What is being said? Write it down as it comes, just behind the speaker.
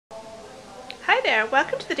Hi there,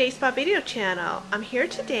 welcome to the DAYSPA video channel. I'm here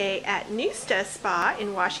today at Nusta Spa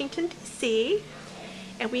in Washington, D.C.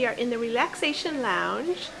 and we are in the Relaxation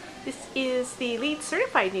Lounge. This is the lead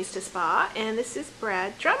certified Nusta Spa, and this is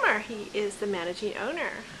Brad Drummer. He is the managing owner.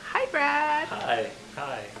 Hi Brad.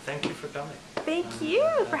 Hi. Thank you for coming. Thank you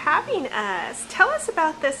for having us. Tell us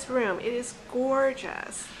about this room. It is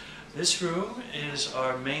gorgeous. This room is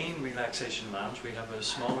our main relaxation lounge. We have a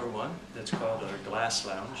smaller one that's called our glass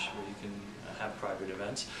lounge where you can have private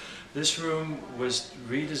events. This room was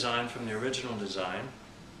redesigned from the original design.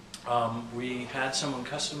 We had someone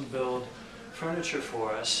custom build furniture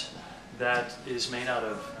for us that is made out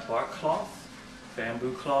of bark cloth,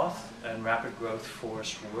 bamboo cloth, and rapid growth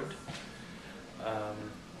forest wood.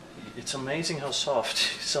 It's amazing how soft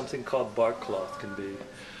something called bark cloth can be.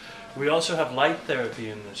 We also have light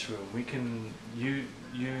therapy in this room. We can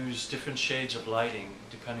use different shades of lighting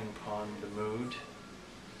depending upon the mood.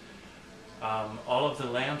 All of the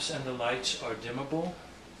lamps and the lights are dimmable.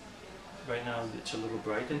 Right now it's a little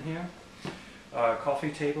bright in here. Our coffee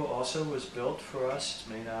table also was built for us. It's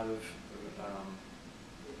made out of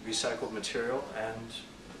recycled material and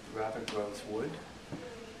rapid growth wood.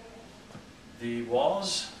 The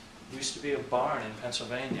walls used to be a barn in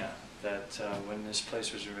Pennsylvania that when this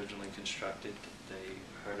place was originally constructed, they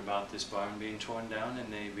heard about this barn being torn down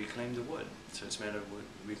and they reclaimed the wood. So it's made of wood,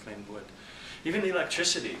 reclaimed wood. Even the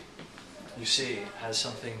electricity, you see, has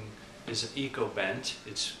something, is an eco-bent.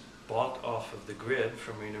 It's bought off of the grid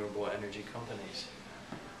from renewable energy companies.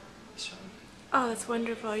 So. Oh, that's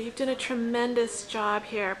wonderful. You've done a tremendous job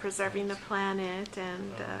here preserving the planet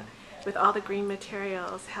and with all the green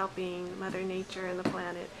materials helping Mother Nature and the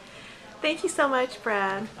planet. Thank you so much,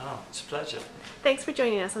 Brad. Oh, it's a pleasure. Thanks for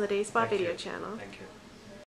joining us on the DAYSPA video channel. Thank you.